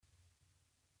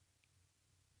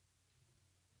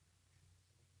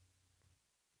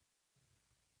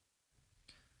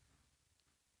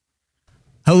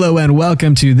Hello and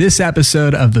welcome to this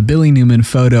episode of the Billy Newman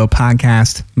Photo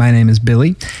Podcast. My name is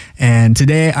Billy, and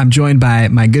today I'm joined by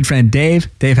my good friend Dave.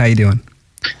 Dave, how you doing?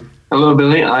 Hello,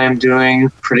 Billy. I am doing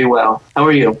pretty well. How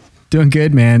are you? Doing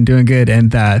good, man. Doing good.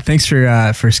 And thanks for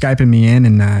Skyping me in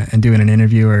and doing an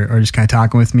interview or just kind of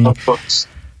talking with me. Of course.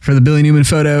 For the Billy Newman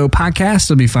Photo Podcast.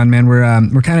 It'll be fun, man.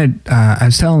 We're kind of, I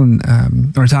was telling,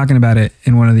 or talking about it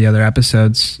in one of the other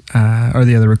episodes, or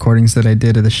the other recordings that I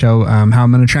did of the show, how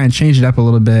I'm going to try and change it up a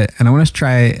little bit. And I want to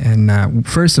try and,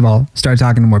 first of all, start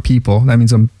talking to more people. That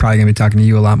means I'm probably going to be talking to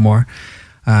you a lot more.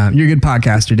 You're a good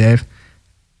podcaster, Dave.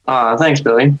 Thanks,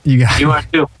 Billy. You are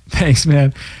too. Thanks,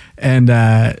 man.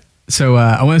 And, so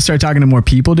I want to start talking to more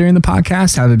people during the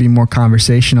podcast, have it be more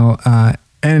conversational.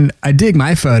 And I dig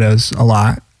my photos a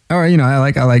lot. Or, you know, I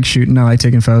like shooting. I like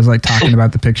taking photos, I like talking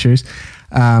about the pictures.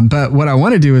 But what I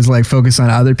want to do is like focus on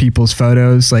other people's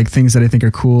photos, like things that I think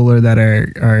are cool or that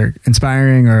are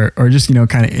inspiring or just, you know,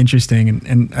 kind of interesting.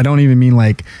 And I don't even mean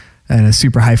like in a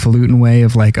super highfalutin way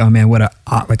of like, oh man, what a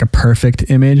perfect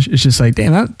image. It's just like,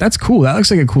 damn, that's cool. That looks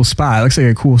like a cool spot. It looks like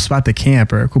a cool spot to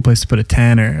camp or a cool place to put a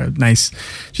tent or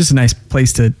just a nice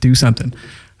place to do something.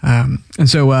 And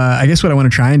so I guess what I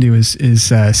want to try and do is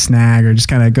snag or just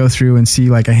kind of go through and see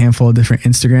like a handful of different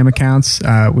Instagram accounts,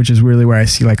 which is really where I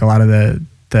see like a lot of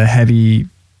the heavy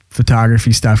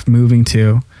photography stuff moving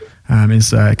to,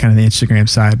 is kind of the Instagram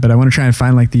side. But I want to try and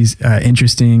find like these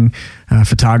interesting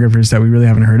photographers that we really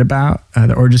haven't heard about,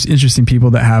 or just interesting people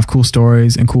that have cool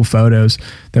stories and cool photos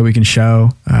that we can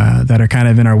show, that are kind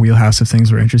of in our wheelhouse of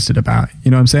things we're interested about. You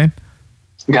know what I'm saying?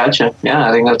 Gotcha. Yeah,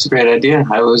 I think that's a great idea.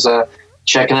 I was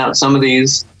checking out some of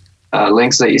these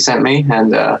links that you sent me,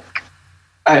 and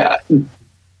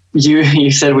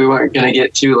you said we weren't going to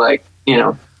get too like, you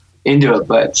know, into it,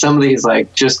 but some of these,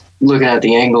 like just looking at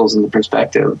the angles and the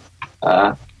perspective,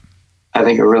 I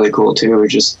think are really cool too. Or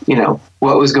just, you know,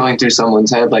 what was going through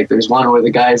someone's head. Like there's one where the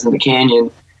guy's in the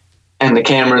canyon and the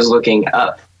camera's looking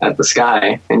up at the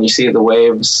sky and you see the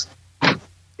waves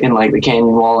in like the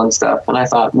canyon wall and stuff. And I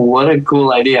thought, what a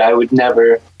cool idea. I would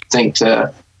never think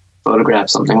to photograph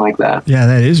something like that. Yeah,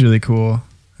 that is really cool.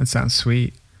 That sounds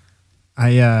sweet.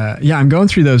 I'm going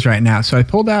through those right now. So I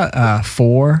pulled out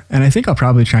 4, and I think I'll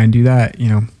probably try and do that, you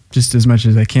know, just as much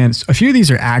as I can. A few of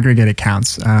these are aggregate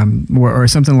accounts, or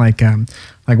something like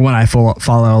one I follow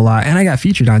a lot, and I got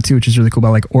featured on too, which is really cool,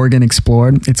 about like Oregon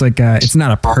Explored. It's like it's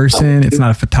not a person, it's not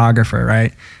a photographer,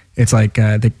 right? It's like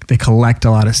they collect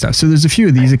a lot of stuff. So there's a few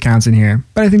of these accounts in here,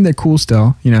 but I think they're cool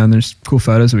still, you know, and there's cool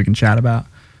photos that we can chat about.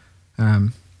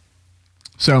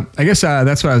 So I guess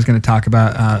that's what I was going to talk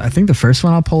about. I think the first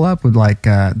one I'll pull up would like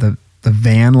the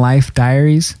Van Life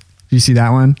Diaries. Do you see that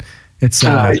one? It's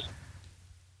yeah,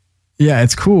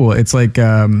 it's cool. It's like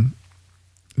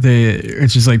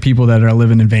it's just like people that are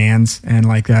living in vans and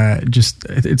like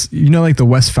it's, you know, like the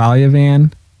Westfalia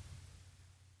van.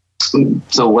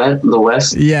 So the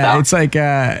West? Yeah, it's like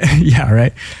yeah,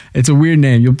 right. It's a weird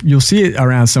name. You'll see it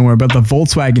around somewhere, but the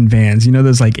Volkswagen vans, you know,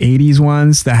 those like 80s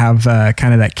ones that have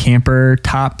kind of that camper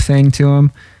top thing to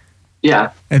them.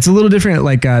 Yeah, it's a little different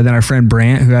like than our friend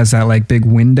Brant, who has that like big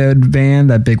windowed van,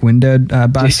 that big windowed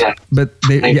bus. Yeah. But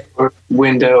they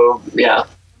window, yeah,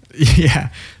 yeah.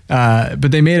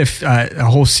 But they made a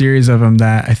whole series of them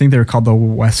that I think they were called the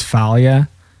Westfalia.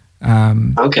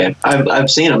 Okay,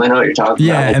 I've seen them. I know what you're talking about.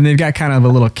 Yeah, and they've got kind of a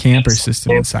little camper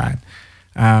system inside.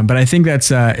 But I think that's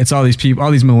it's all these people,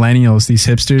 all these millennials, these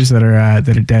hipsters that are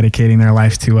dedicating their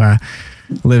life to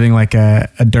living like a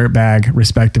dirtbag,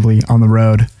 respectively, on the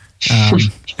road,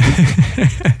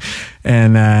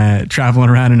 and traveling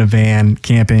around in a van,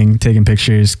 camping, taking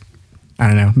pictures. I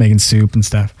don't know, making soup and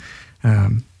stuff.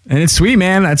 And it's sweet,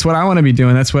 man. That's what I want to be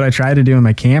doing. That's what I tried to do in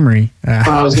my Camry.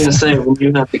 I was gonna say, when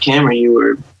you had the Camry,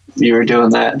 you were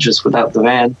doing that just without the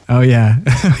van. Oh yeah.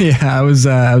 Yeah. I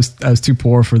was too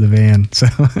poor for the van. So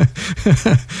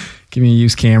give me a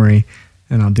used Camry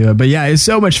and I'll do it. But yeah, it's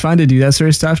so much fun to do that sort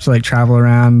of stuff, to like travel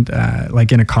around,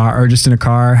 like in a car or just in a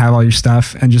car, have all your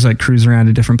stuff and just like cruise around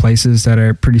to different places that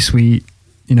are pretty sweet,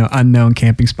 you know, unknown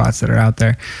camping spots that are out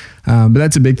there. But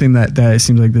that's a big thing that it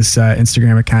seems like this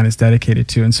Instagram account is dedicated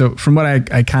to. And so from what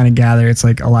I kind of gather, it's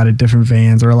like a lot of different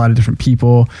vans or a lot of different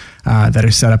people that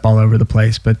are set up all over the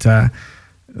place. But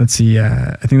let's see.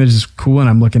 I think this is cool one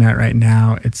I'm looking at right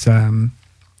now. It's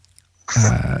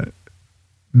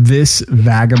This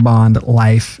Vagabond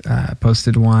Life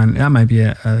posted one. That might be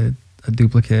a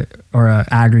duplicate or an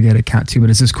aggregate account too,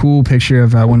 but it's this cool picture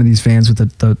of one of these vans with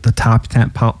the top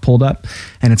tent pulled up,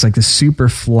 and it's like this super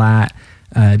flat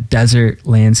desert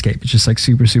landscape. It's just like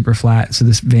super, super flat. So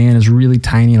this van is really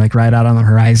tiny, like right out on the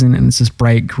horizon. And it's this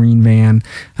bright green van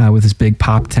with this big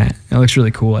pop tent. It looks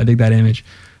really cool. I dig that image.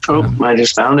 Oh, I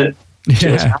just found it.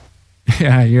 Yeah.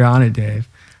 Yeah, you're on it, Dave.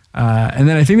 And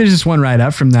then I think there's just one right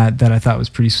up from that I thought was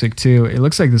pretty sick too. It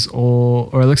looks like this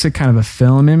old, or it looks like kind of a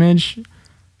film image.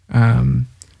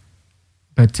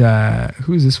 But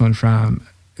who's this one from?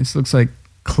 This looks like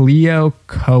Cleo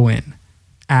Cohen.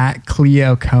 At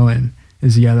Cleo Cohen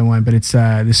is the other one, but it's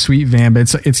the sweet van.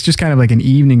 But it's just kind of like an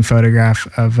evening photograph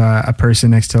of a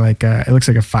person next to like it looks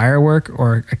like a firework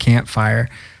or a campfire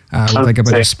with like a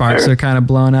bunch of sparks that are kind of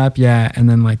blown up. Yeah, and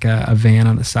then like a van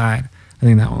on the side. I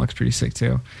think that one looks pretty sick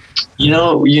too. You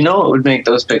know what would make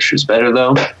those pictures better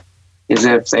though, is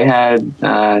if they had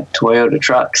Toyota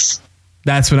trucks.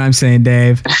 That's what I'm saying,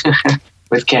 Dave.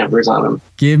 With campers on them.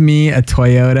 Give me a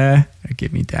Toyota or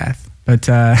give me death. But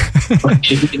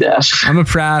give me death. I'm a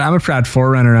proud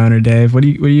 4Runner owner, Dave. What do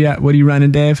you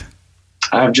running, Dave?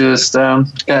 I've just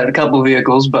got a couple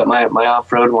vehicles, but my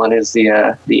off-road one is the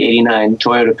 '89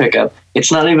 Toyota pickup.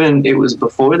 It's not even. It was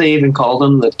before they even called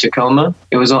them the Tacoma.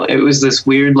 It was this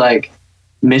weird like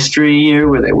mystery year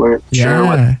where they weren't sure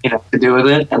what to do with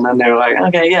it, and then they were like,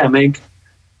 okay, yeah, make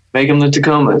them the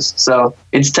Tacomas. So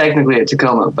it's technically a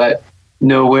Tacoma, but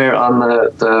nowhere on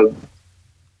the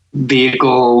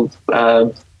vehicle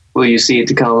will you see a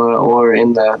Tacoma or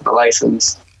in the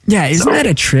license. Yeah, isn't that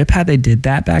a trip how they did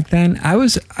that back then? I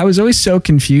was always so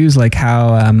confused, like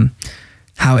how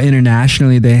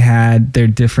internationally they had their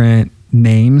different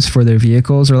names for their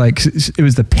vehicles, or like it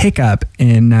was the pickup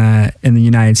in the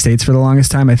United States for the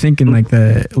longest time. I think in like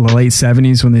the late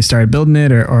 70s when they started building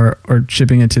it or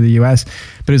shipping it to the US,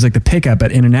 but it was like the pickup.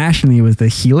 But internationally, it was the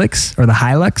Helix or the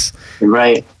Hilux.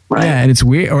 Right. Yeah, and it's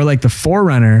weird. Or like the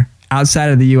 4Runner outside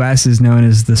of the US is known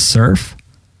as the Surf.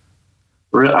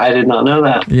 I did not know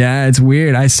that. Yeah, it's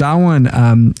weird. I saw one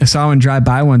drive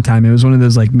by one time. It was one of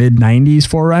those like mid 90s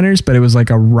 4Runners, but it was like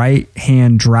a right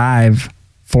hand drive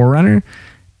 4Runner,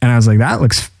 and I was like, that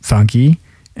looks funky.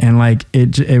 And like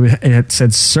it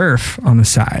said Surf on the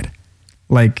side,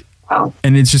 like, wow.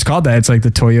 And it's just called that. It's like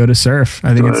the Toyota Surf.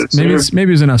 I think maybe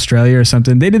it was in Australia or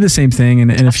something. They did the same thing in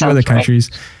a few other countries.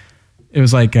 Right. It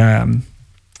was like the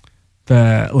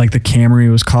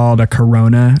Camry was called a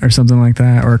Corona or something like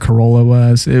that, or a Corolla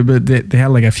was. But they had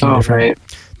like a few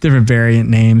different variant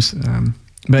names.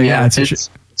 But yeah, it's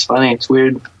funny. It's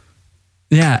weird.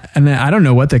 Yeah, and then I don't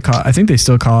know what they call. I think they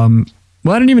still call them.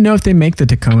 Well, I don't even know if they make the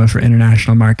Tacoma for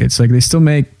international markets. Like they still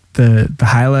make the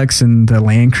Hilux and the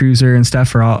Land Cruiser and stuff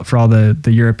for all the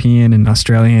European and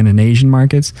Australian and Asian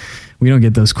markets. We don't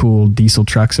get those cool diesel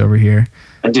trucks over here.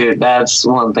 Dude, that's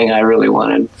one thing I really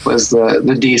wanted was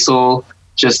the diesel,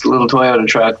 just a little Toyota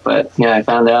truck. But yeah, I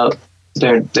found out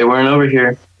they weren't over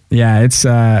here. Yeah,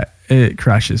 it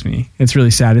crushes me. It's really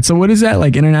sad. So what is that,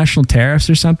 like international tariffs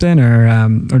or something,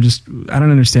 or just I don't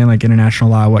understand like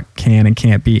international law, what can and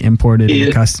can't be imported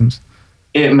into customs.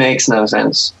 It makes no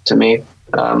sense to me.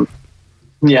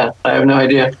 Yeah, I have no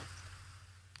idea.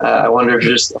 I wonder if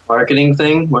it's just a marketing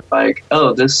thing where like,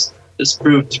 oh, this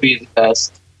proved to be the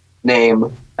best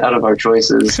name out of our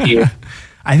choices here.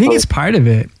 I think it's part of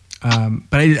it.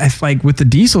 But I like with the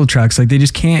diesel trucks, like they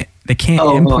can't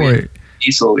import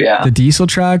diesel, yeah. The diesel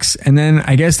trucks, and then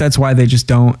I guess that's why they just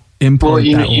don't import. Well,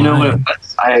 you know what?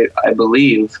 I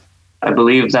believe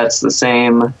that's the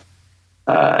same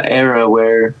era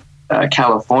where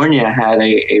California had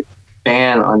a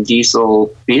ban on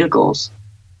diesel vehicles,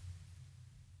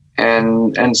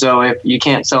 and so if you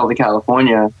can't sell to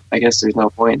California, I guess there's no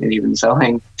point in even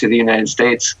selling to the United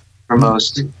States for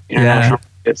most international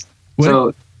markets.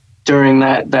 So during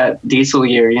that diesel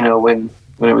year, when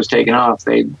it was taken off,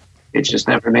 it just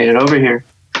never made it over here.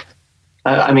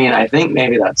 I mean, I think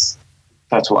maybe that's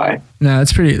why. No,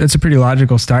 that's a pretty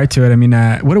logical start to it. I mean,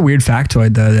 what a weird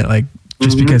factoid though, that like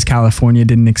just because California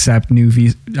didn't accept new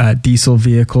diesel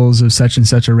vehicles of such and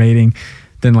such a rating,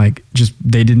 then like just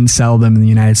they didn't sell them in the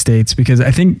United States. Because I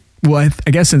think, well,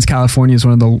 I guess since California is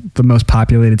one of the most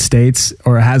populated states,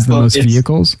 or has the most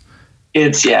vehicles.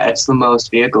 It's the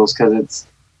most vehicles because it's,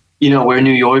 where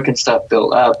New York and stuff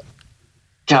built up,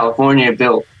 California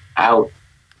built out,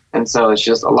 and so it's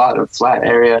just a lot of flat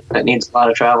area that needs a lot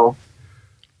of travel.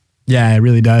 Yeah, it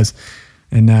really does.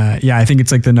 And I think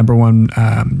it's like the number one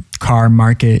car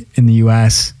market in the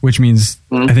US, which means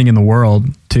I think in the world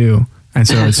too. And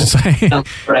so it's just like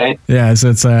right. Yeah,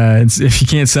 so it's if you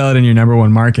can't sell it in your number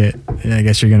one market, I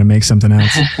guess you're going to make something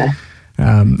else.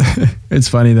 It's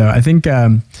funny though. I think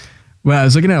Well, I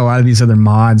was looking at a lot of these other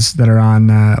mods that are on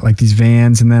like these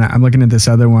vans, and then I'm looking at this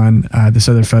other one, this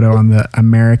other photo on the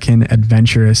American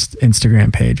Adventurist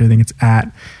Instagram page. I think it's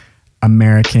at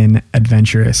American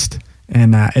Adventurist,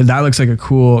 and that looks like a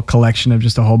cool collection of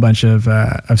just a whole bunch of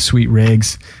sweet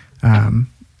rigs,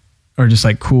 or just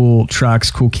like cool trucks,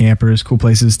 cool campers, cool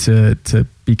places to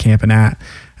be camping at.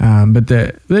 But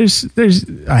there's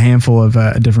a handful of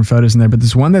different photos in there. But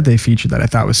this one that they featured that I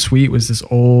thought was sweet was this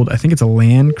old, I think it's a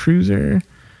Land Cruiser.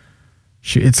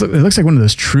 It looks like one of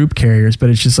those troop carriers, but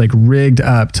it's just like rigged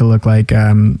up to look like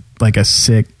a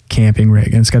sick camping rig,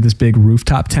 and it's got this big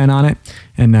rooftop tent on it.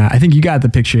 And I think you got the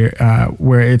picture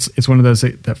where it's one of those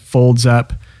that folds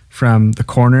up from the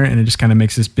corner, and it just kind of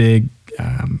makes this big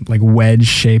like wedge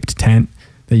shaped tent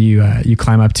that you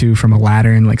climb up to from a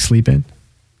ladder and like sleep in.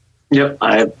 Yep,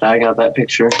 I got that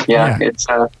picture. Yeah. It's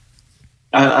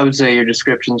I would say your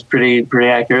description's pretty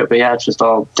accurate, but yeah, it's just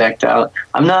all decked out.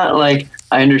 I'm not like,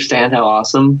 I understand how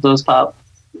awesome those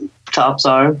tops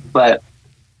are, but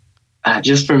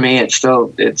just for me, it's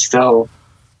still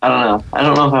I don't know. I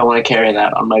don't know if I want to carry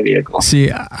that on my vehicle.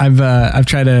 See, I've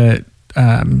tried to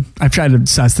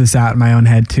suss this out in my own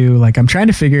head too. Like, I'm trying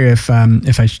to figure if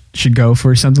I should go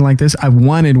for something like this. I've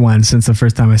wanted one since the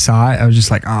first time I saw it. I was just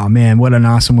like, oh man, what an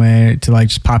awesome way to like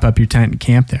just pop up your tent and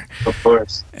camp there. Of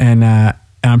course. And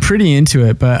I'm pretty into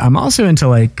it, but I'm also into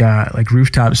like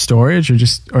rooftop storage or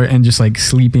just like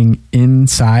sleeping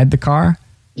inside the car.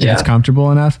 Yeah. It's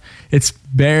comfortable enough. It's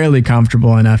barely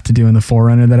comfortable enough to do in the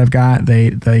 4Runner that I've got,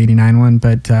 the 89 one.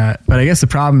 But I guess the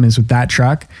problem is with that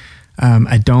truck,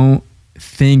 I don't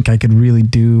think I could really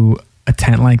do a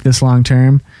tent like this long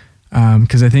term,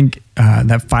 because I think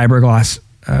that fiberglass,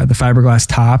 the fiberglass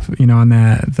top, on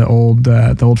the old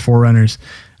 4Runners,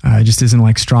 just isn't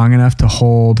like strong enough to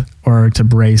hold or to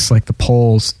brace like the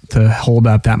poles to hold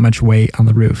up that much weight on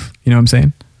the roof. You know what I'm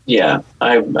saying? Yeah,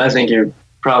 I think you're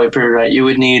probably pretty right. You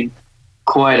would need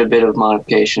quite a bit of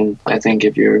modification, I think,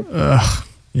 if you're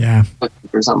looking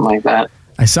for something like that.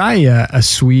 I saw a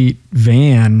sweet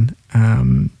van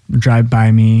drive by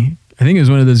me. I think it was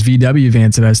one of those VW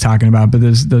vans that I was talking about, but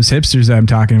those hipsters that I'm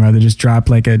talking about, they just dropped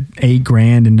like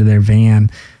 $8,000 into their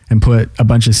van and put a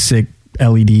bunch of sick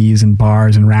LEDs and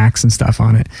bars and racks and stuff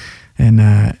on it. And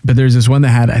but there's this one that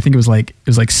had, I think it was like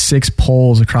 6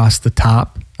 poles across the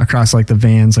top, across like the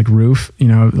van's like roof,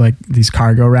 like these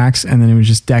cargo racks, and then it was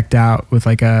just decked out with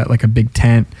like a big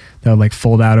tent that would like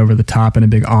fold out over the top and a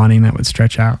big awning that would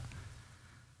stretch out.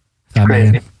 That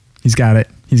man, he's got it.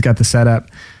 He's got the setup.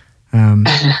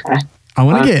 I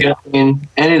want to get. I mean,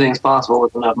 anything's possible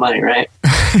with enough money, right?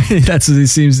 That's what it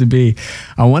seems to be.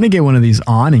 I want to get one of these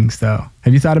awnings, though.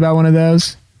 Have you thought about one of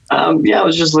those? Yeah, I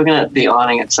was just looking at the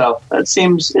awning itself. It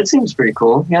seems pretty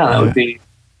cool. Yeah, that would be.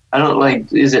 I don't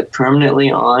like. Is it permanently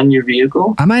on your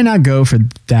vehicle? I might not go for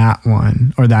that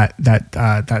one or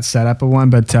that setup of one,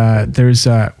 but there's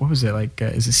what was it like?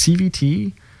 Is it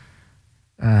CVT?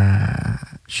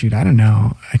 Shoot, I don't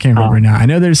know. I can't remember now. I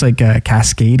know there's like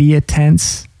Cascadia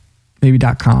tents,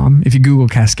 maybe.com. If you Google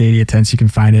Cascadia tents, you can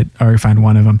find it or find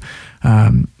one of them.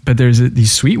 But there's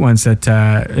these sweet ones that,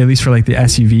 at least for like the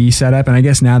SUV setup. And I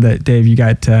guess now that Dave, you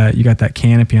got that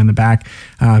canopy on the back,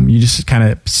 you just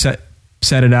kind of set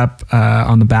it up,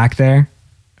 on the back there,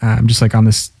 just like on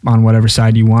whatever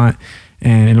side you want.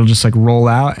 And it'll just like roll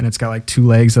out, and it's got like 2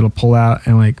 legs that'll pull out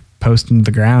and like post into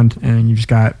the ground, and you just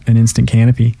got an instant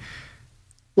canopy.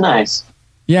 Nice.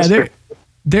 Yeah,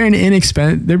 they're an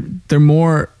inexpensive.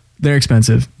 They're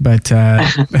expensive, but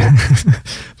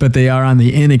but they are on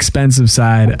the inexpensive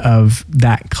side of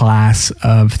that class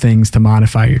of things to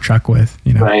modify your truck with.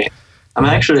 Right. I'm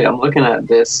looking at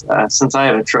this. Since I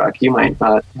have a truck, you might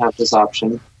not have this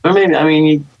option, or maybe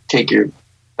you take your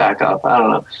back up. I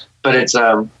don't know, but it's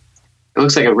it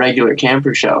looks like a regular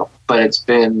camper shell, but it's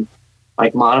been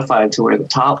like modified to where the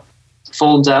top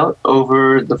folds out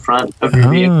over the front of your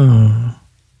vehicle.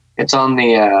 It's on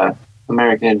the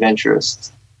American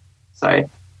Adventurist site,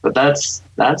 but that's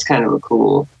kind of a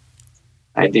cool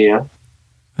idea.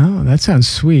 Oh, that sounds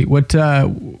sweet. What I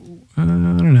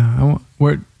don't know.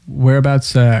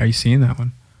 Whereabouts are you seeing that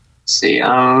one? Let's see,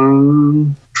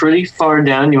 pretty far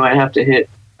down. You might have to hit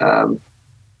the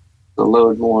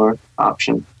load more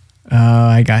option. Oh,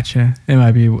 I gotcha. It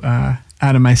might be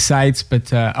out of my sights,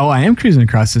 but I am cruising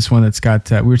across this one that's got.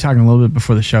 We were talking a little bit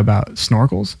before the show about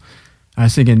snorkels. I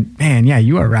was thinking, man, yeah,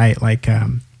 you are right. Like,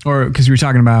 or because we were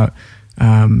talking about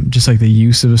just like the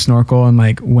use of a snorkel and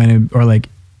like or like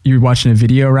you're watching a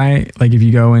video, right? Like if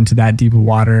you go into that deep of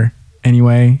water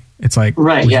anyway, it's like,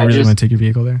 right, yeah, you really want to take your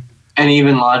vehicle there. And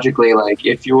even logically, like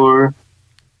if you're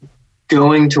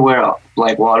going to where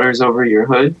like water's over your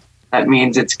hood, that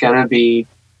means it's going to be,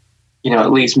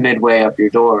 at least midway up your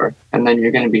door, and then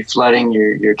you're going to be flooding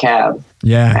your cab.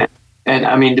 Yeah. And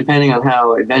I mean, depending on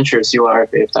how adventurous you are,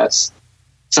 if that's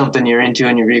something you're into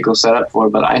and your vehicle set up for,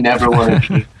 but I never want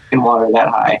to be in water that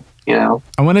high,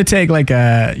 I want to take like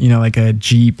a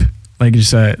Jeep, like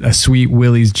just a sweet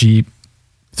Willys Jeep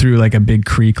through like a big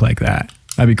creek like that.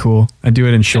 That'd be cool. I'd do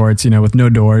it in shorts, with no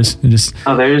doors. And just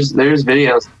there's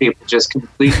videos of people just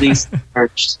completely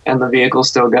submerged and the vehicle's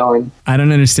still going. I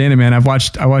don't understand it, man. I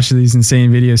watched these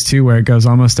insane videos too, where it goes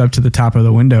almost up to the top of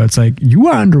the window. It's like you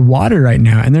are underwater right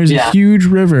now, and there's a huge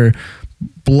river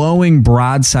blowing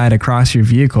broadside across your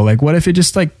vehicle. Like, what if it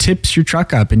just like tips your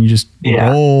truck up and you just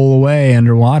roll away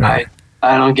underwater?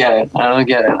 I don't get it. I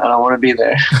don't want to be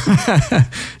there.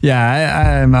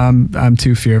 Yeah, I'm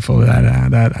too fearful of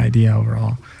that idea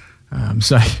overall.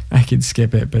 So I could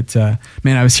skip it. But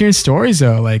man, I was hearing stories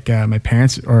though. Like my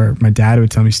parents or my dad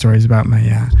would tell me stories about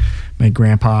my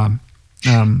grandpa.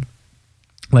 And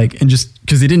just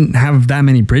because they didn't have that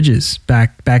many bridges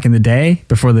back in the day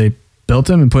before they built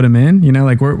them and put them in,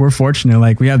 like we're fortunate.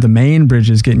 Like we have the main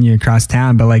bridges getting you across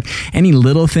town, but like any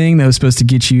little thing that was supposed to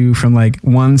get you from like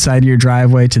one side of your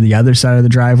driveway to the other side of the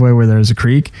driveway where there's a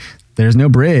creek, there's no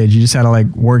bridge. You just had to like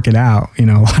work it out, a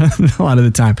lot of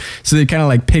the time. So they kind of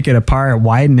like pick it apart,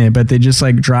 widen it, but they just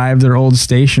like drive their old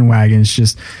station wagons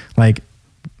just like,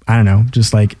 I don't know,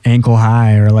 just like ankle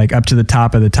high or like up to the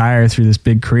top of the tire through this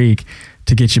big creek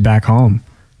to get you back home.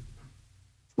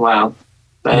 Wow.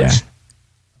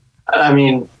 I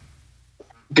mean,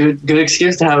 good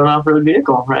excuse to have an off-road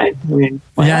vehicle, right? I mean,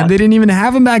 they didn't even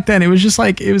have them back then. It was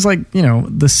like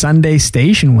the Sunday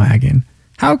station wagon.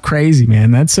 How crazy,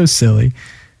 man! That's so silly.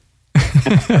 They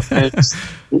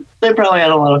probably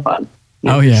had a lot of fun.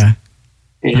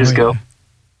 You just go.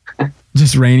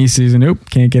 Just rainy season. Nope,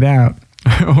 can't get out,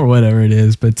 or whatever it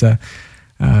is. But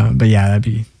yeah, that'd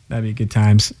be good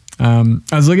times. I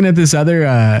was looking at this other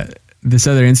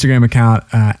Instagram account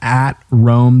at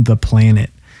Roam the Planet.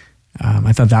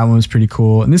 I thought that one was pretty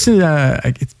cool. And this is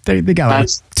they got like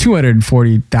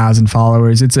 240,000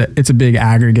 followers. It's a big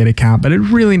aggregate account, but it's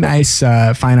really nice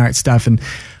fine art stuff. And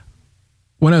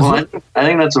when I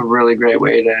think that's a really great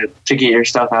way to get your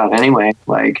stuff out anyway.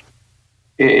 Like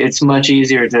it's much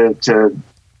easier to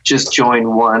just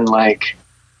join one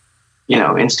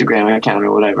Instagram account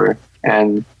or whatever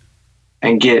and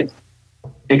get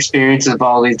experiences of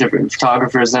all these different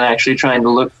photographers than actually trying to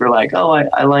look for like,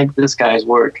 I like this guy's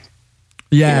work.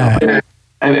 Yeah.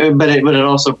 But it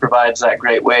also provides that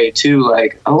great way to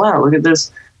like, oh wow, look at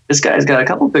this. This guy's got a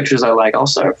couple pictures I like. I'll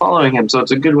start following him. So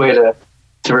it's a good way to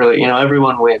really,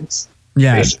 everyone wins.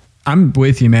 Yeah, basically. I'm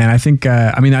with you, man. I think,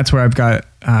 that's where I've got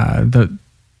the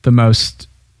most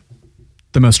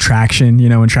traction,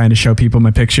 when trying to show people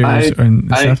my pictures and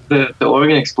stuff. The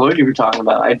Oregon Explorer you were talking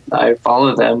about, I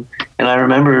follow them, and I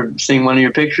remember seeing one of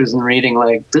your pictures and reading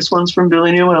like, this one's from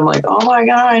Billy Newman. I'm like, oh my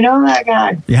God, I know that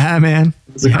guy. Yeah, man.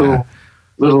 It's a cool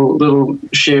little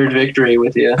shared victory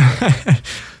with you.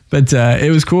 But it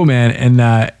was cool, man.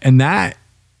 And that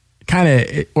kind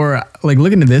of, or like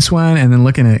looking at this one and then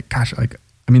looking at,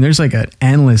 there's like an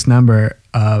endless number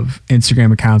of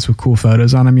Instagram accounts with cool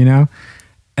photos on them,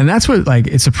 And that's what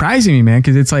it's surprising me, man,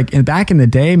 because it's like back in the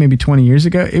day, maybe 20 years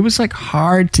ago, it was like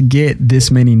hard to get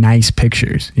this many nice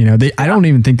pictures. I don't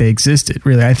even think they existed,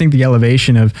 really. I think the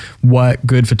elevation of what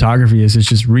good photography is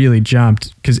just really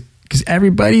jumped because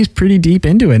everybody's pretty deep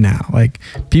into it now. Like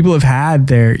people have had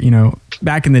their,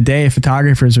 back in the day,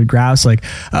 photographers would grouse like,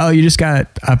 oh, you just got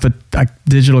a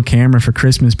digital camera for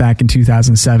Christmas back in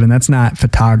 2007. That's not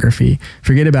photography.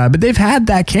 Forget about it. But they've had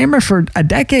that camera for a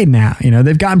decade now.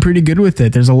 They've gotten pretty good with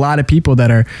it. There's a lot of people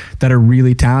that are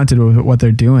really talented with what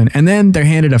they're doing. And then they're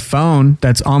handed a phone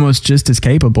that's almost just as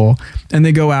capable. And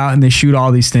they go out and they shoot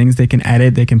all these things. They can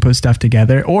edit, they can put stuff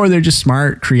together, or they're just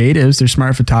smart creatives. They're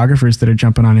smart photographers that are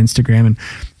jumping on Instagram and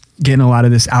getting a lot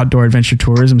of this outdoor adventure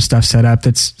tourism stuff set up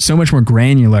that's so much more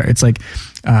granular. It's like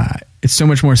it's so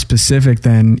much more specific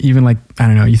than even like, I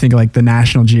don't know, you think of like the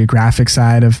National Geographic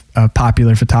side of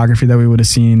popular photography that we would have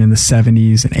seen in the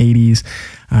 70s and 80s,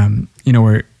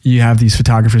 where you have these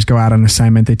photographers go out on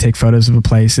assignment, they take photos of a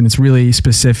place and it's really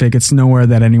specific. It's nowhere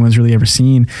that anyone's really ever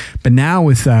seen. But now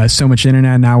with so much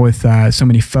internet, now with so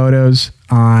many photos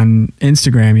on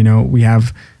Instagram, we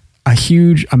have a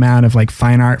huge amount of like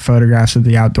fine art photographs of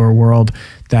the outdoor world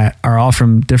that are all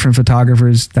from different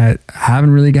photographers that haven't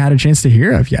really had a chance to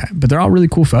hear of yet, but they're all really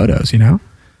cool photos,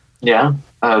 Yeah,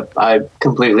 I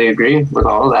completely agree with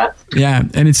all of that. Yeah.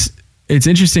 And it's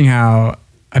interesting how,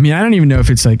 I don't even know if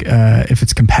it's like, if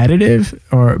it's competitive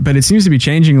but it seems to be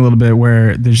changing a little bit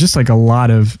where there's just like a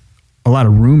lot of a lot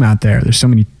of room out there. There's so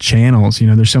many channels, you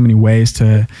know, there's so many ways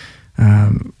to,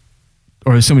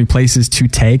 or there's so many places to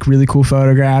take really cool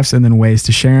photographs, and then ways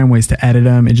to share them, ways to edit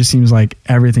them. It just seems like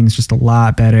everything's just a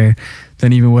lot better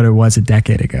than even what it was a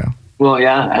decade ago. Well,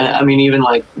 yeah. I mean, even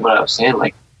like what I was saying,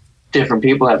 like different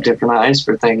people have different eyes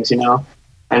for things, you know.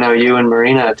 I know you and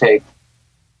Marina take,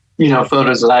 you know,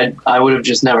 photos that I would have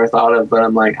just never thought of, but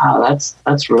I'm like, oh,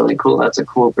 that's really cool. That's a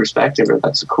cool perspective, or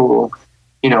that's a cool,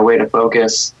 you know, way to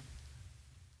focus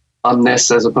on this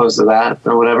as opposed to that,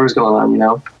 or whatever's going on, you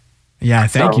know. Yeah,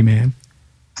 thank you, man.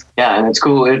 Yeah, and it's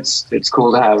cool. It's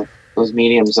cool to have those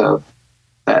mediums of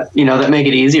that, you know, that make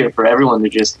it easier for everyone to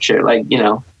just share. Like, you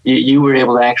know, you were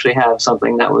able to actually have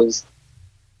something that was,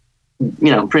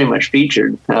 you know, pretty much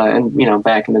featured, and you know,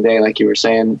 back in the day, like you were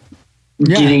saying,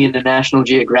 getting into National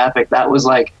Geographic, that was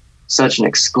like such an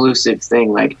exclusive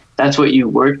thing. Like that's what you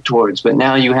worked towards, but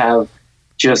now you have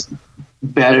just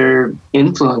better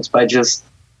influence by just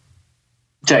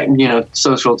you know,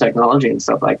 social technology and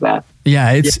stuff like that.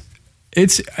 Yeah,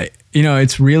 it's you know,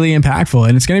 it's really impactful,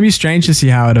 and it's going to be strange to see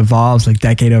how it evolves like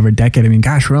decade over decade. I mean,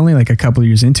 gosh, we're only like a couple of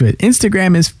years into it.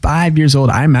 Instagram is 5 years old.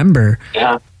 I remember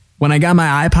when I got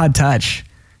my iPod Touch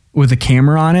with a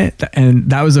camera on it, and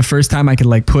that was the first time I could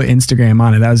like put Instagram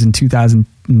on it. That was in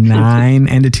 2009,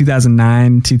 end of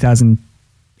 2009,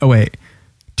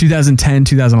 2010,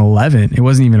 2011. It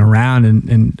wasn't even around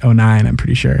in 09, I'm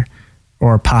pretty sure,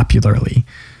 or popularly.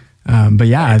 But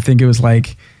yeah, I think it was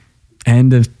like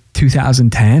end of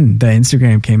 2010 that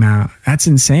Instagram came out. That's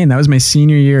insane. That was my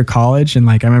senior year of college, and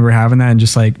like I remember having that and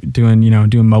just like doing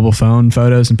mobile phone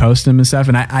photos and posting them and stuff.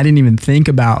 And I didn't even think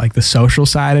about like the social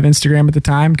side of Instagram at the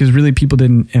time, because really people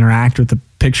didn't interact with the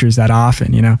pictures that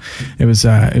often. You know, it was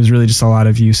really just a lot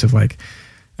of use of like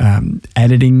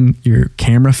editing your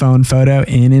camera phone photo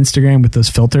in Instagram with those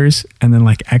filters, and then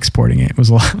like exporting it. It was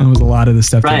a lot of the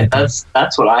stuff. Right. That's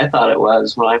what I thought it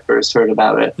was when I first heard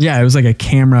about it. Yeah. It was like a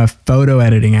camera photo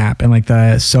editing app, and like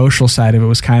the social side of it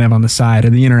was kind of on the side,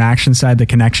 or the interaction side, the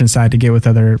connection side to get with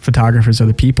other photographers,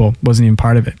 other people wasn't even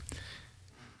part of it.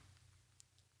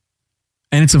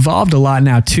 And it's evolved a lot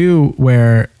now too,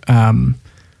 where,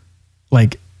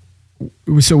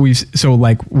 so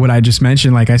like what I just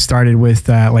mentioned, like I started with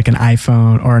like an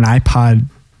iPhone or an iPod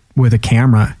with a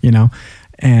camera, you know,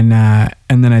 and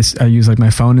then I use like my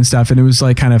phone and stuff, and it was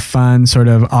like kind of fun, sort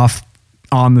of off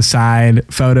on the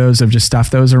side photos of just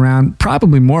stuff that was around.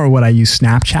 Probably more what I use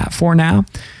Snapchat for now,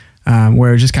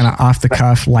 where it's just kind of off the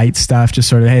cuff, light stuff, just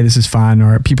sort of, hey, this is fun.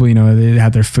 Or people, you know, they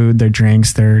have their food, their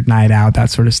drinks, their night out, that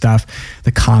sort of stuff,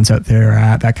 the concert they're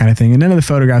at, that kind of thing. And none of the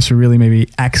photographs were really maybe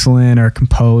excellent or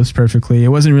composed perfectly. It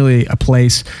wasn't really a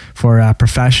place for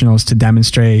professionals to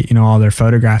demonstrate, you know, all their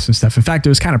photographs and stuff. In fact, it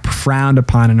was kind of frowned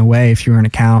upon in a way if you were an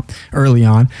account early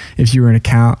on, if you were an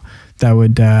account that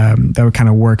would kind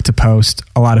of work to post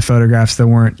a lot of photographs that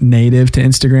weren't native to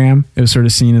Instagram. It was sort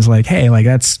of seen as like, hey, like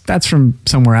that's from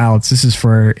somewhere else. This is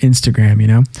for Instagram, you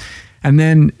know? And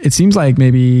then it seems like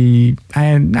maybe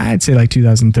I'd say like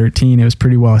 2013, it was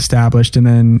pretty well established. And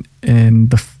then in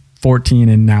the 14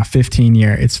 and now 15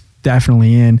 year, it's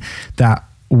definitely in that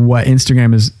what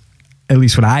Instagram is, at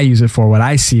least what I use it for, what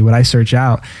I see, what I search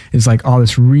out is like all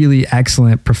this really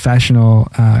excellent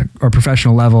professional or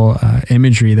professional level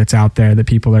imagery that's out there that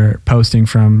people are posting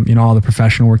from, you know, all the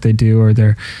professional work they do, or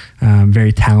their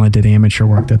very talented amateur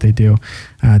work that they do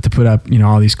to put up, you know,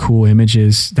 all these cool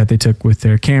images that they took with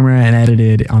their camera and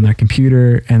edited on their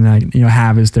computer, and you know,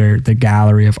 have as the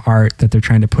gallery of art that they're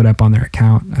trying to put up on their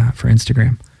account for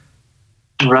Instagram.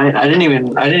 Right. I didn't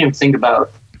even think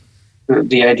about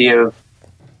the idea of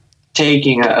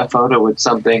taking a photo with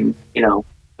something, you know,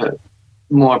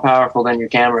 more powerful than your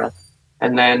camera,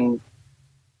 and then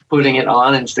putting it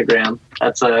on Instagram.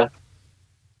 That's an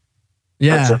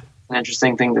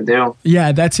interesting thing to do.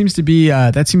 Yeah, that seems to be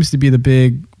the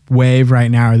big wave right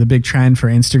now, or the big trend for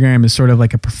Instagram is sort of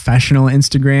like a professional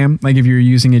Instagram. Like if you're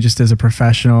using it just as a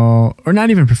professional, or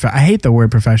not even I hate the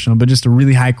word professional, but just a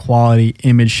really high quality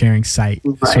image sharing site.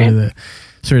 Right.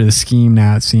 Sort of the scheme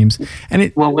now, it seems.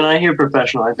 And well, when I hear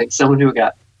professional, I think someone who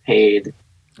got paid.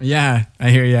 Yeah,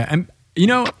 I hear you. And you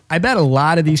know, I bet a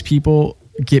lot of these people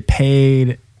get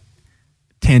paid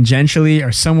tangentially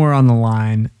or somewhere on the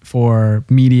line for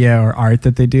media or art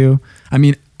that they do. I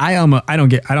mean, I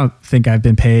don't think I've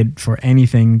been paid for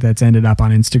anything that's ended up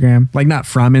on Instagram. Like not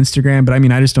from Instagram, but I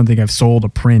mean, I just don't think I've sold a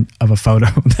print of a photo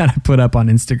that I put up on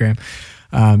Instagram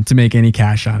to make any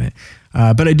cash on it.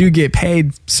 But I do get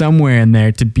paid somewhere in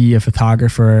there to be a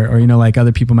photographer, or, you know, like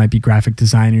other people might be graphic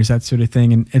designers, that sort of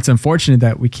thing. And it's unfortunate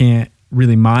that we can't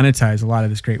really monetize a lot of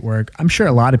this great work. I'm sure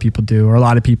a lot of people do, or a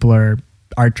lot of people are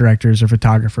art directors or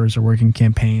photographers or working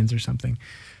campaigns or something.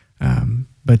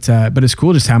 But it's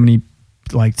cool just how many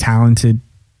like talented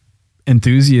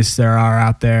enthusiasts there are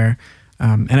out there.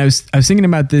 And I was thinking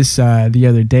about this the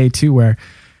other day too, where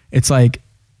it's like,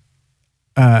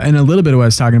 and a little bit of what I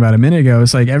was talking about a minute ago,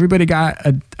 it's like everybody got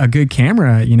a good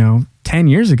camera, 10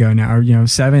 years ago now, or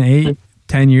 7, 8,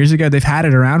 10 years ago. They've had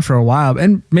it around for a while,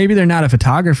 and maybe they're not a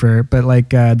photographer, but like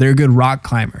they're a good rock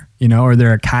climber, or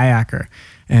they're a kayaker,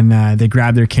 and they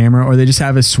grab their camera, or they just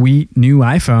have a sweet new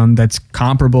iPhone that's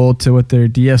comparable to what their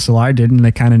DSLR did, and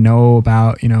they kind of know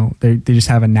about, they just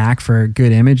have a knack for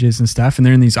good images and stuff, and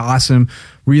they're in these awesome,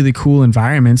 really cool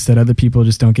environments that other people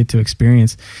just don't get to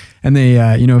experience. And they,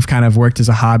 have kind of worked as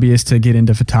a hobbyist to get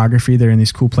into photography. They're in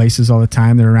these cool places all the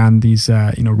time. They're around these,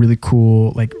 really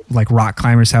cool, like rock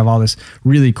climbers have all this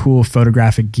really cool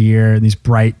photographic gear, these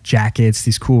bright jackets,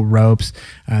 these cool ropes,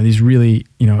 these really,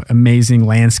 amazing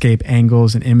landscape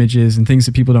angles and images and things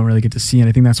that people don't really get to see. And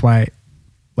I think that's why,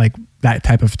 like, that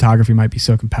type of photography might be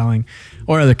so compelling.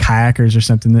 Or other kayakers or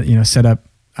something that, set up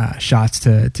shots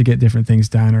to get different things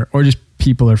done, or just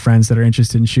people or friends that are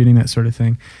interested in shooting that sort of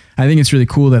thing. I think it's really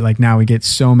cool that like now we get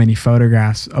so many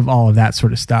photographs of all of that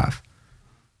sort of stuff.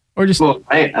 Or just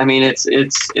I mean it's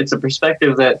a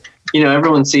perspective that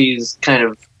everyone sees kind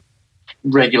of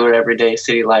regular everyday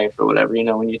city life or whatever,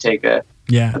 when you take a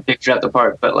picture at the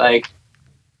park, but like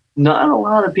not a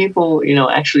lot of people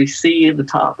actually see the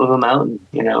top of a mountain,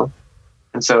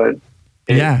 and so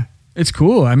it's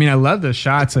cool. I mean, I love those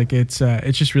shots. Like it's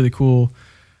just really cool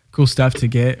stuff to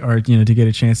get, or to get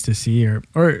a chance to see, or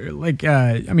like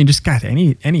just got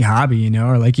any hobby,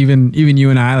 or like even you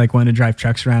and I like want to drive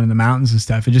trucks around in the mountains and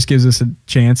stuff. It just gives us a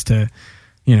chance to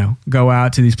go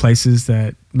out to these places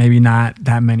that maybe not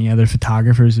that many other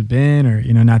photographers have been, or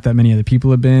not that many other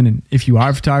people have been. And if you are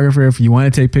a photographer, if you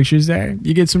want to take pictures there,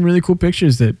 you get some really cool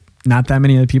pictures that not that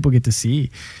many other people get to see.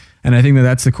 And I think that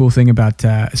that's the cool thing about,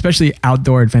 especially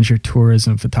outdoor adventure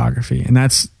tourism photography. And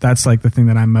that's like the thing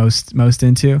that I'm most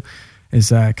into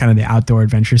is kind of the outdoor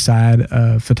adventure side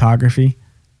of photography.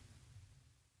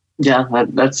 Yeah,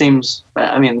 that seems,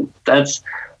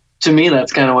 to me,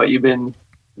 that's kind of what you've been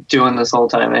doing this whole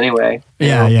time anyway.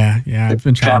 Yeah. I've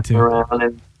been trying to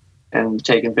around and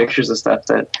taking pictures of stuff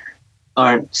that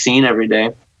aren't seen every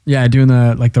day. Yeah, doing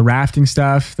the rafting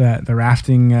stuff, the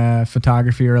rafting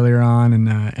photography earlier on, and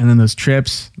then those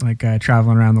trips, like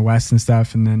traveling around the West and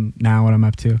stuff, and then now what I'm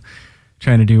up to,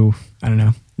 trying to do, I don't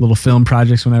know, little film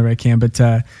projects whenever I can. But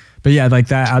yeah, like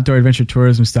that outdoor adventure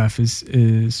tourism stuff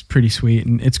is pretty sweet,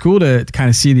 and it's cool to kind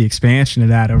of see the expansion of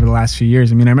that over the last few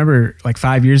years. I mean, I remember like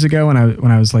 5 years ago when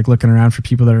I was like looking around for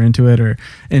people that are into it or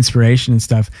inspiration and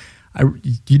stuff.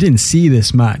 You didn't see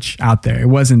this much out there. It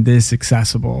wasn't this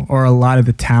accessible, or a lot of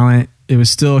the talent, it was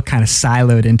still kind of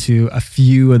siloed into a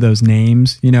few of those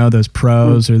names, those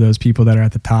pros or those people that are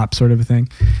at the top sort of a thing.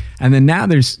 And then now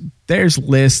there's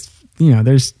lists,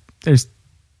 there's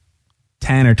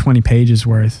 10 or 20 pages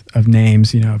worth of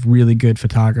names, of really good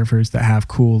photographers that have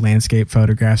cool landscape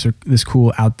photographs or this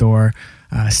cool outdoor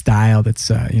style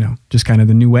that's, just kind of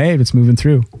the new wave it's moving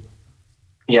through.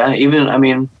 Yeah.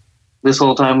 This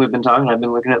whole time we've been talking, I've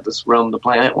been looking at this Roam the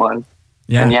Planet one.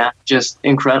 Yeah. And just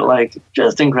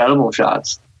incredible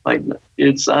shots. Like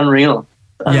it's unreal.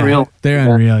 Yeah, they're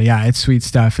unreal. Yeah, it's sweet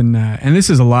stuff. And this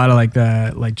is a lot of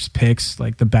just picks,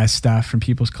 like the best stuff from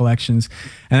people's collections.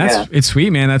 And it's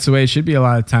sweet, man. That's the way it should be a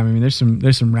lot of the time. I mean,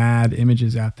 there's some rad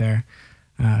images out there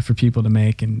for people to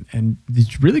make, and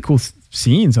these really cool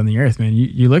scenes on the earth, man.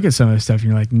 You look at some of this stuff and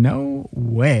you're like, no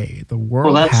way the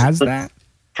world has that.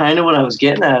 Kind of what I was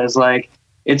getting at is like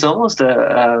it's almost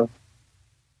a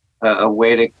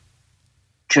way to,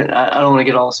 I don't want to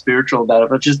get all spiritual about it,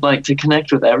 but just like to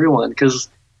connect with everyone, because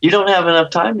you don't have enough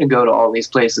time to go to all these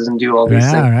places and do all these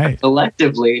things. Right.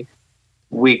 Collectively,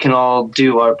 we can all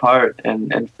do our part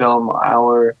and film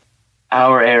our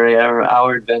area or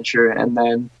our adventure, and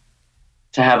then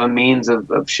to have a means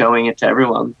of showing it to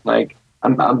everyone. Like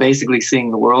I'm basically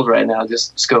seeing the world right now,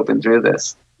 just scoping through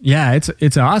this. Yeah,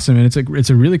 it's awesome, and it's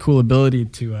a really cool ability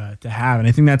to have, and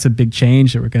I think that's a big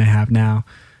change that we're going to have now,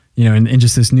 in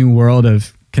just this new world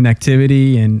of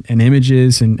connectivity and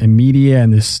images and media,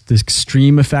 and this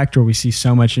stream effect where we see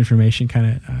so much information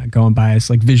kind of going by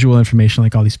us, like visual information,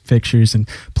 like all these pictures and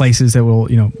places that will,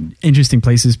 interesting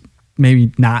places,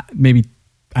 maybe I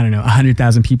don't know,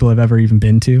 100,000 people have ever even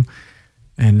been to,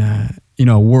 and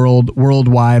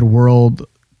worldwide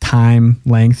time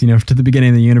length, to the beginning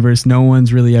of the universe. No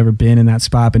one's really ever been in that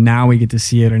spot, but now we get to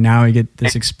see it, or now we get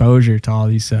this exposure to all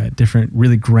these different,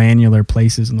 really granular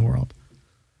places in the world.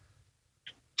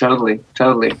 Totally.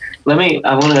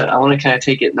 I want to kind of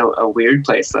take it in a weird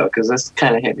place though, because this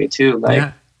kind of hit me too. Like,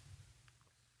 yeah.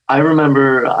 I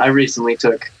remember I recently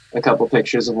took a couple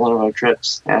pictures of one of our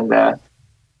trips, and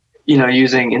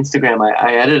using Instagram,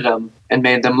 I edited them and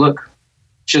made them look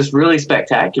just really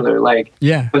spectacular. Like,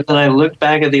 yeah. But then I looked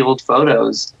back at the old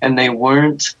photos, and they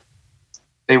weren't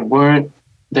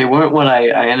what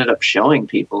I ended up showing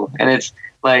people, and it's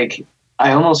like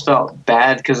I almost felt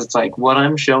bad because it's like what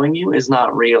I'm showing you is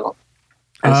not real.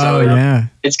 And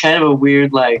it's kind of a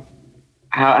weird, like,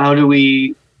 how do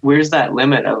we, where's that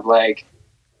limit of like,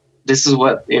 this is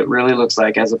what it really looks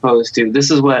like as opposed to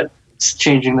this is what's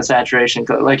changing the saturation.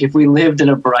 Like if we lived in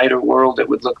a brighter world, it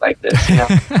would look like this, you know?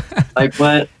 Like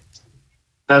what,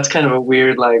 that's kind of a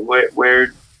weird, like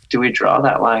where do we draw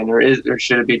that line, or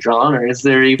should it be drawn, or is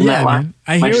there even that line?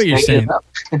 I hear what you're saying.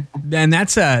 And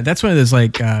that's one of those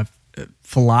like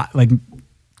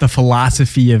the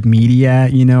philosophy of media,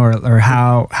 you know, or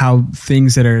how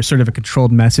things that are sort of a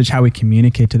controlled message, how we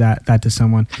communicate to that to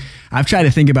someone. I've tried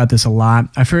to think about this a lot.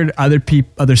 I've heard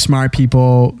other smart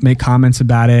people make comments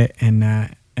about it, and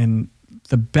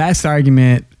the best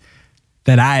argument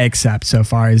that I accept so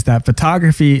far is that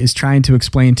photography is trying to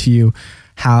explain to you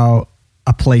how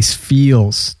a place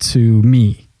feels to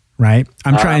me, right?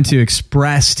 I'm trying to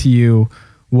express to you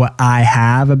what I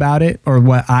have about it or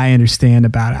what I understand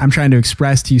about it. I'm trying to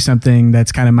express to you something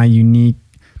that's kind of my unique,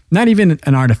 not even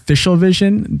an artificial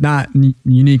vision, not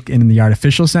unique in the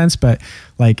artificial sense, but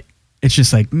like, it's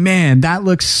just like, man, that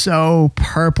looks so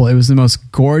purple. It was the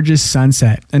most gorgeous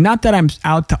sunset. And not that I'm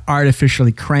out to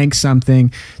artificially crank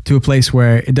something to a place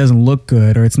where it doesn't look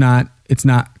good or it's not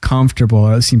comfortable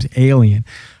or it seems alien.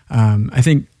 I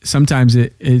think sometimes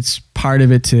it's part of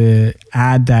it to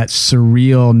add that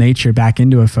surreal nature back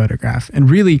into a photograph. And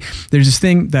really, there's this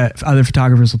thing that other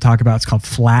photographers will talk about. It's called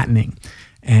flattening.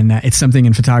 And it's something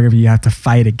in photography you have to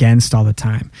fight against all the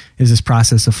time, is this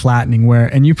process of flattening where,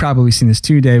 and you've probably seen this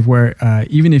too, Dave, where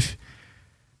even if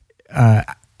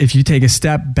you take a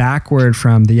step backward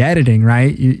from the editing,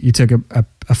 right? You took a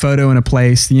photo in a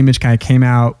place, the image kind of came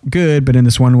out good, but in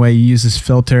this one way you use this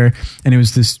filter and it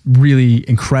was this really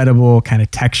incredible kind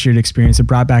of textured experience. It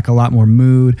brought back a lot more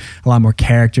mood, a lot more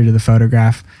character to the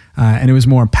photograph. And it was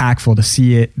more impactful to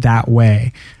see it that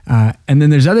way. And then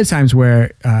there's other times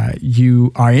where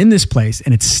you are in this place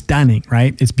and it's stunning,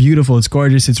 right? It's beautiful. It's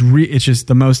gorgeous. It's just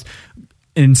the most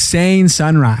insane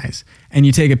sunrise. And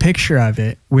you take a picture of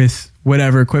it with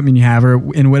whatever equipment you have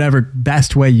or in whatever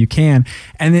best way you can.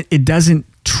 And it doesn't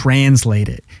translate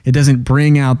it. It doesn't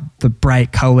bring out the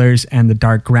bright colors and the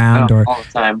dark ground or all the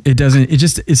time.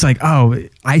 It's like, oh,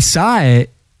 I saw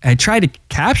it. I tried to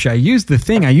capture. I used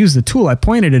the tool. I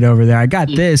pointed it over there. I got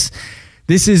this.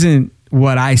 This isn't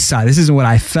what I saw. This isn't what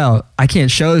I felt. I can't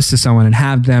show this to someone and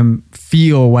have them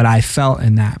feel what I felt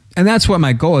in that. And that's what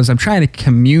my goal is. I'm trying to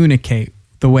communicate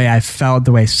the way I felt,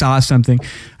 the way I saw something,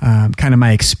 kind of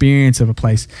my experience of a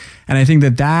place. And I think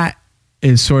that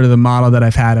is sort of the model that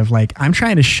I've had of like, I'm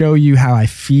trying to show you how I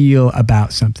feel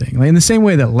about something. Like in the same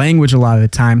way that language, a lot of the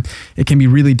time, it can be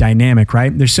really dynamic,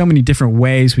 right? There's so many different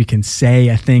ways we can say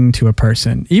a thing to a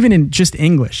person, even in just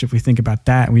English, if we think about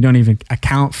that, and we don't even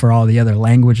account for all the other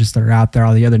languages that are out there,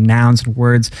 all the other nouns and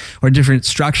words or different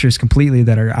structures completely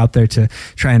that are out there to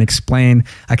try and explain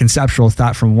a conceptual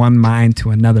thought from one mind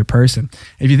to another person.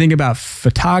 If you think about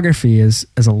photography as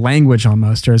a language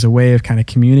almost, or as a way of kind of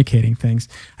communicating things,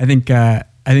 I think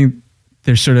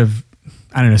there's sort of,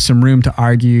 I don't know, some room to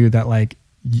argue that like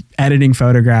editing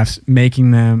photographs,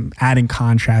 making them, adding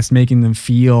contrast, making them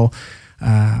feel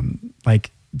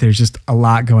like there's just a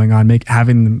lot going on,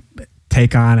 having them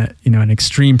take on an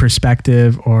extreme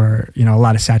perspective or, a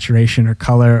lot of saturation or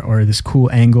color or this cool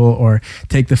angle, or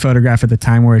take the photograph at the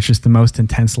time where it's just the most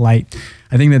intense light.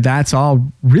 I think that that's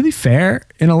all really fair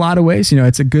in a lot of ways.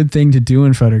 It's a good thing to do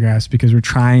in photographs because we're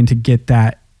trying to get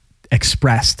that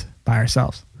expressed by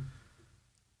ourselves.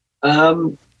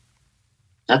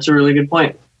 That's a really good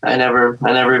point. I never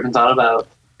even thought about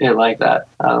it like that.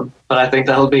 But I think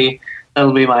that'll be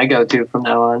my go-to from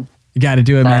now on. You got to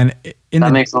do it, man.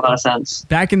 That makes a lot of sense.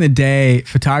 Back in the day,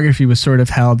 photography was sort of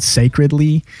held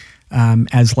sacredly,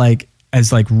 as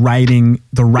writing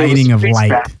of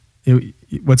light.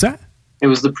 What's that? It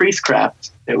was the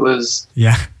priestcraft. It was,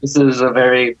 This is a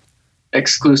very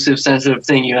exclusive, sensitive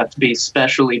thing. You have to be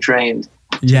specially trained.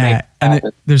 Yeah, and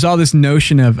there's all this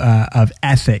notion of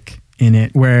ethic in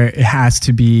it, where it has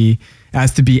to be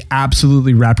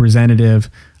absolutely representative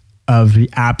of the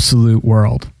absolute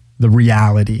world, the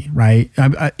reality, right?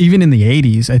 Even in the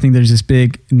 80s, I think there's this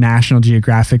big National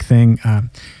Geographic thing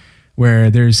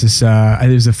where there's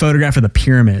a photograph of the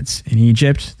pyramids in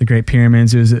Egypt, the Great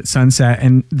Pyramids. It was at sunset,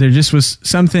 and there just was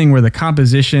something where the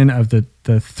composition of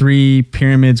the three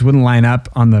pyramids wouldn't line up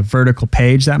on the vertical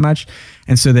page that much,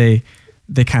 and so they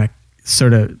kind of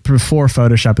sort of, before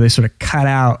Photoshop, they sort of cut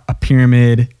out a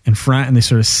pyramid in front and they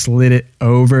sort of slid it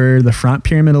over the front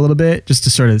pyramid a little bit just to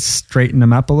sort of straighten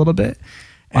them up a little bit.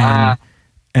 And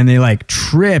they like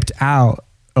tripped out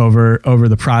over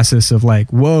the process of like,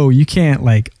 whoa, you can't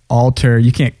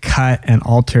cut and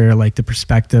alter like the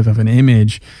perspective of an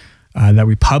image that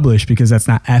we publish, because that's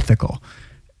not ethical.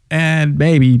 And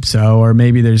maybe so, or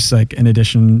maybe there's like an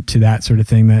addition to that sort of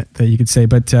thing that you could say.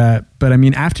 But I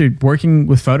mean, after working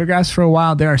with photographs for a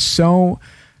while, there are so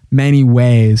many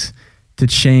ways to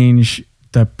change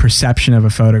the perception of a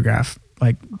photograph.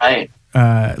 Like, right.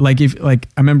 I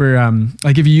remember,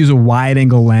 if you use a wide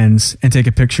angle lens and take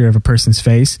a picture of a person's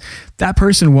face, that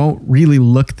person won't really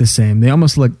look the same. They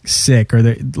almost look sick,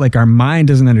 or like our mind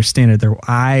doesn't understand it. Their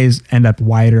eyes end up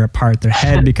wider apart. Their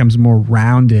head becomes more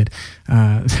rounded.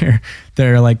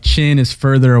 Their like chin is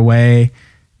further away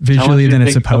visually than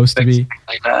it's supposed to be.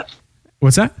 Like that.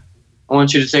 What's that? I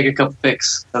want you to take a couple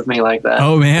pics of me like that.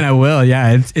 Oh man, I will.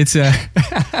 Yeah, it's a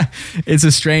it's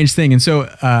a strange thing. And so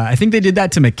I think they did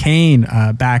that to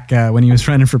McCain back when he was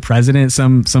running for president.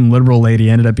 Some liberal lady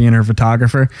ended up being her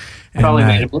photographer. Probably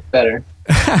made him look better.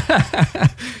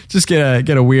 Just get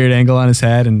a weird angle on his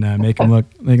head and make him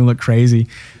look crazy.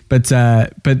 But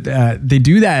they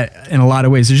do that in a lot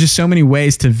of ways. There's just so many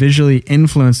ways to visually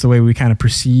influence the way we kind of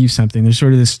perceive something. There's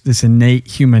sort of this innate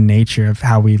human nature of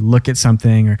how we look at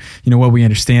something, or what we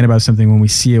understand about something when we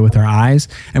see it with our eyes.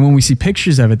 And when we see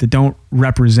pictures of it that don't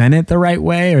represent it the right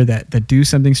way, or that do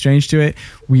something strange to it,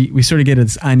 we sort of get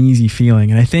this uneasy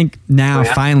feeling. And I think now,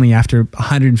 finally, after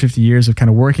 150 years of kind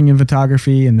of working in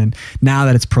photography, and then now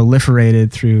that it's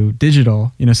proliferated through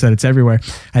digital, so that it's everywhere,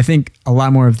 I think a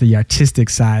lot more of the artistic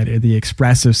side, or the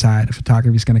expressive side of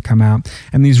photography is going to come out.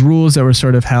 And these rules that were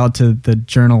sort of held to the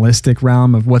journalistic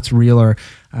realm of what's real, or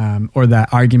that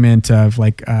argument of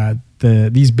like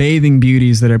these bathing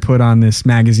beauties that are put on this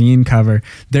magazine cover,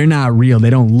 they're not real. They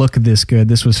don't look this good.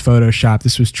 This was Photoshop.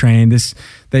 This was trained.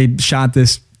 They shot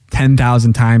this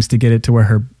 10,000 times to get it to where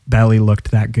her belly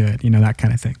looked that good. That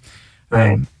kind of thing.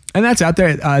 Right. And that's out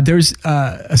there. There's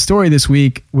a story this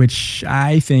week, which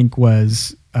I think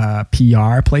was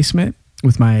PR placement,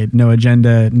 with my No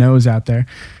Agenda nose out there.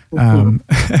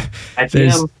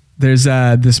 There's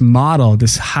this model,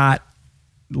 this hot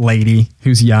lady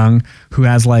who's young, who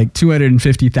has like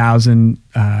 250,000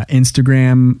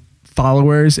 Instagram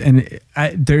followers. And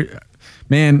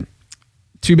man,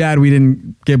 too bad we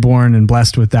didn't get born and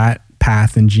blessed with that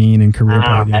path and gene and career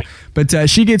path. But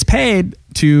she gets paid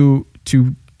to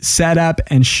set up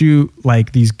and shoot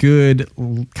like these good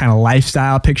kind of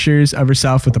lifestyle pictures of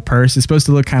herself with a purse. It's supposed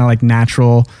to look kind of like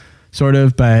natural, sort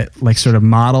of, but like sort of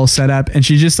model setup. And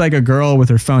she's just like a girl with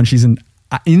her phone. She's an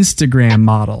Instagram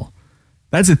model.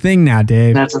 That's a thing now,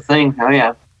 Dave. That's a thing. Oh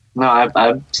yeah. No,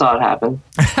 I saw it happen.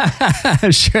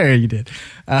 Sure you did.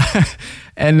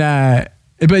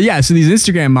 But yeah, so these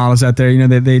Instagram models out there,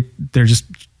 they're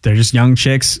just young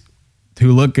chicks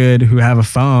who look good, who have a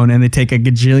phone, and they take a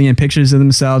gajillion pictures of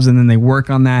themselves, and then they work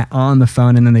on that on the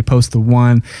phone, and then they post the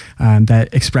one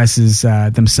that expresses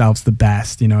themselves the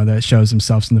best, that shows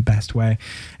themselves in the best way.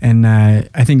 And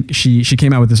I think she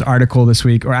came out with this article this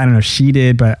week, or I don't know if she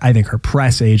did, but I think her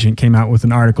press agent came out with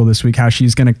an article this week, how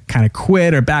she's going to kind of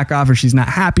quit or back off, or she's not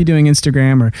happy doing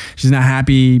Instagram, or she's not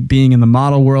happy being in the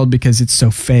model world because it's so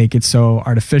fake, it's so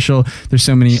artificial. There's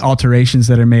so many alterations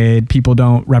that are made. People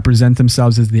don't represent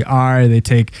themselves as they are. They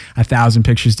take 1,000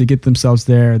 pictures to get themselves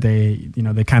there. They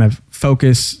kind of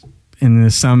focus in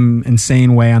some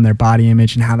insane way on their body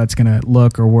image and how that's going to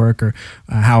look or work, or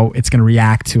how it's going to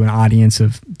react to an audience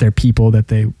of their people that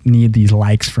they need these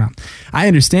likes from. I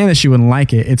understand that she wouldn't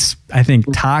like it. It's, I think,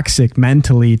 toxic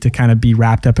mentally to kind of be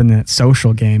wrapped up in that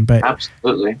social game. But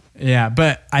absolutely. Yeah.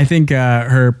 But I think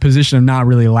her position of not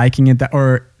really liking it,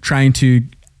 or trying to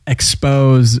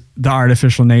expose the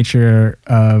artificial nature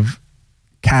of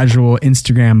casual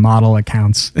Instagram model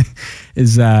accounts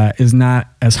is not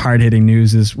as hard-hitting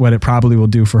news as what it probably will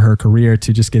do for her career,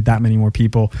 to just get that many more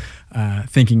people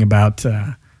thinking about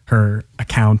her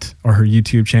account or her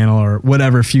YouTube channel or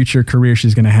whatever future career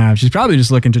she's going to have. She's probably just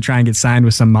looking to try and get signed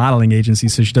with some modeling agency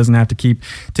so she doesn't have to keep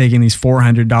taking these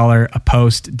 $400 a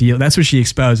post deal. That's what she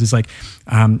exposed. It's like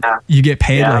you get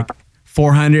paid like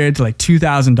 $400 to like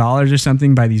 $2,000 or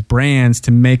something by these brands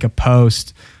to make a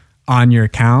post on your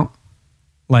account.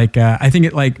 Like I think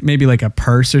it like maybe like a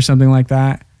purse or something like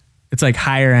that. it's like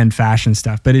higher end fashion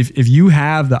stuff. But if you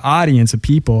have the audience of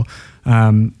people,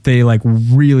 they like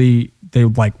really, they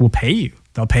like will pay you.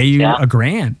 They'll pay you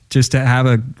 $1,000 just to have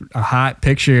a hot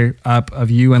picture up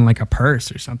of you in like a purse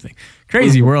or something.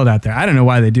 Crazy world out there. I don't know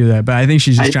why they do that, but I think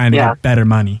she's just trying to get better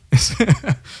money.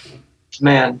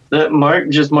 Man,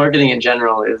 just marketing in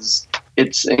general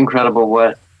it's incredible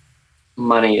what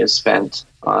money is spent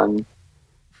on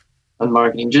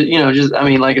marketing. Just I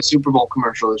mean, like a Super Bowl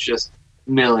commercial is just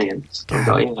millions.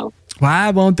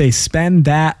 Why won't they spend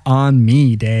that on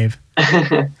me, Dave?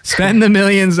 Spend the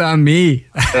millions on me.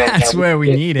 That's where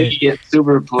we need it. You get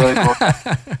super political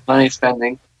money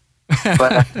spending.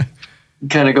 But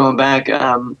kind of going back,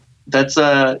 that's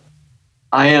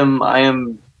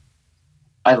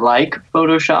I like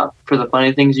Photoshop for the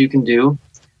funny things you can do,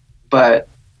 but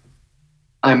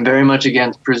I'm very much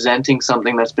against presenting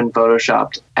something that's been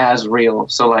photoshopped as real.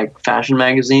 So like fashion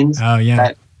magazines. Oh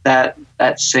yeah.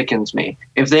 That sickens me.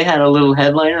 If they had a little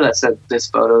headliner that said this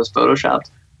photo is photoshopped,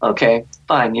 okay,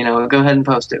 fine, go ahead and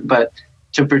post it. But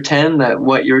to pretend that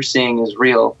what you're seeing is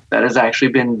real, that has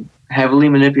actually been heavily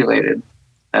manipulated,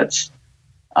 I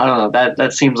don't know,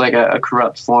 that seems like a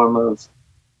corrupt form of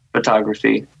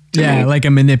photography. Yeah, like a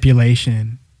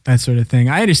manipulation, that sort of thing.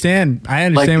 I understand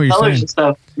like what you're saying. And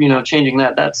stuff, changing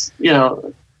that's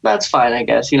fine, I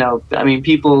guess. I mean,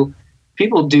 people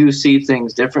do see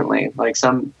things differently. Like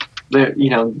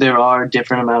there are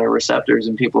different amount of receptors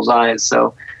in people's eyes,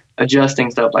 so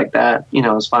adjusting stuff like that,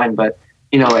 is fine. But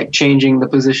like changing the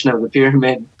position of the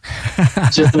pyramid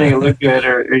just to make it look good,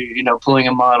 or pulling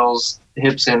a model's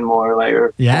hips in more, like,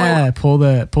 or pull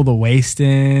the waist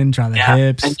in, draw the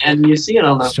hips, and you see it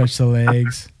on the stretch the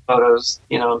legs photos.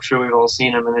 I'm sure we've all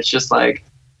seen them, and it's just like,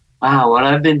 wow, what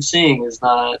I've been seeing is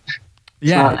not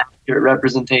accurate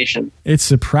representation. It's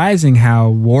surprising how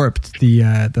warped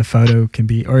the photo can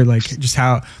be, or like just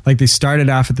how like they started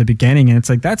off at the beginning, and it's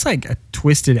like that's like a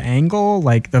twisted angle.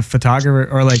 Like the photographer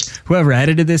or like whoever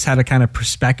edited this had to kind of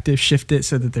perspective shift it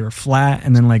so that they were flat,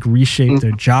 and then like reshape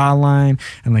their jawline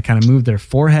and like kind of move their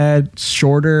forehead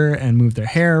shorter and move their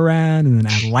hair around, and then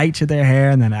add light to their hair,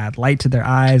 and then add light to their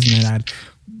eyes, and then add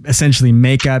essentially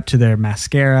makeup to their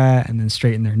mascara, and then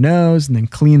straighten their nose, and then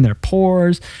clean their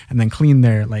pores, and then clean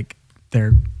their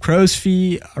crow's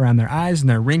feet around their eyes and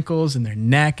their wrinkles and their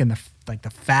neck and the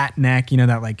fat neck,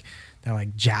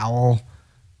 that jowl,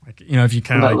 if you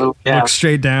kind of look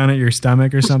straight down at your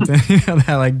stomach or something,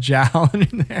 that like jowl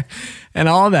in there and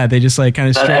all that. They just like kind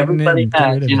of straighten everybody it.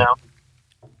 Has,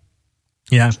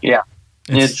 Yeah.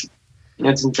 It's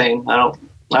insane. I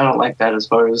don't like that as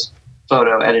far as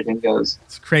photo editing goes.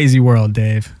 It's a crazy world,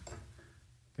 Dave.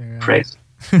 Crazy.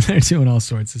 They're doing all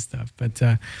sorts of stuff,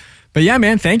 but yeah,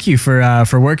 man, thank you for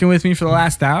working with me for the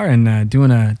last hour and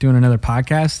doing another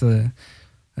podcast.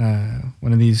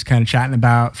 One of these kind of chatting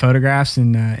about photographs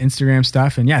and Instagram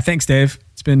stuff. And yeah, thanks, Dave.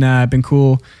 It's been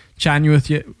cool chatting with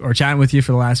you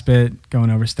for the last bit, going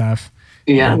over stuff.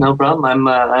 Yeah, no problem.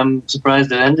 I'm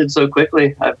surprised it ended so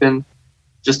quickly. I've been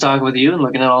just talking with you and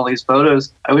looking at all these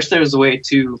photos. I wish there was a way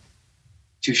to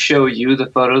show you the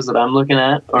photos that I'm looking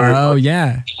at, or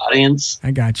the audience.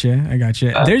 I got you.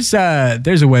 There's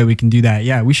a way we can do that.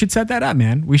 Yeah, we should set that up,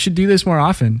 man. We should do this more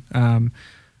often,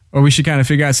 or we should kind of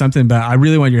figure out something. But I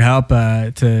really want your help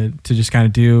to just kind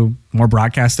of do more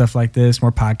broadcast stuff like this,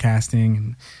 more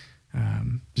podcasting,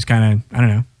 and just kind of, I don't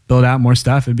know, build out more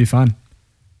stuff. It'd be fun.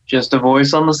 Just a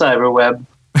voice on the cyberweb.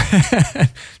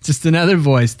 Just another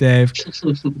voice, Dave.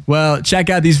 Well, check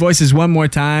out these voices one more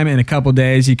time in a couple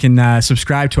days. You can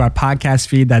subscribe to our podcast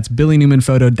feed. That's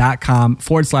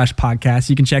billynewmanphoto.com/podcast.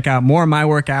 You can check out more of my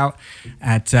work out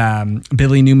at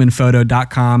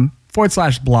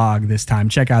billynewmanphoto.com/blog this time.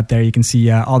 Check out there. You can see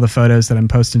all the photos that I'm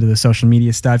posting to the social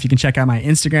media stuff. You can check out my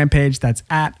Instagram page. That's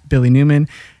at Billy Newman,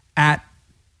 at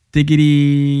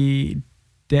Diggity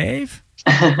Dave.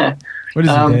 What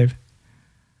is it, Dave?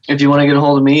 If you want to get a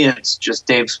hold of me, it's just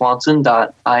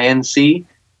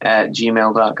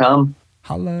daveswanson.inc@gmail.com.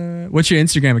 Holla. What's your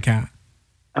Instagram account?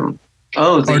 Or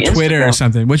Twitter or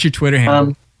something. What's your Twitter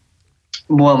handle?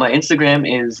 Well, my Instagram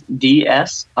is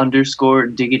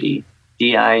ds_diggity,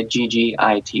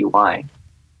 DIGGITY.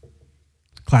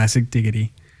 Classic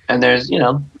Diggity. And there's,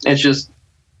 it's just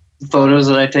photos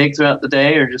that I take throughout the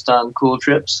day, or just on cool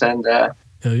trips, and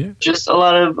hell yeah, just a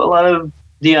lot of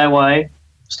DIY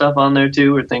stuff on there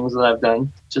too, or things that I've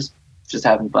done. Just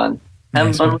having fun.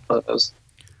 Having fun with photos.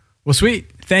 Well, sweet.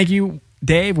 Thank you,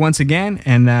 Dave, once again.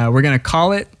 And we're going to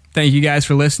call it. Thank you guys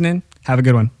for listening. Have a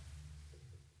good one.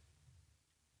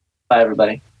 Bye,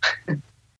 everybody.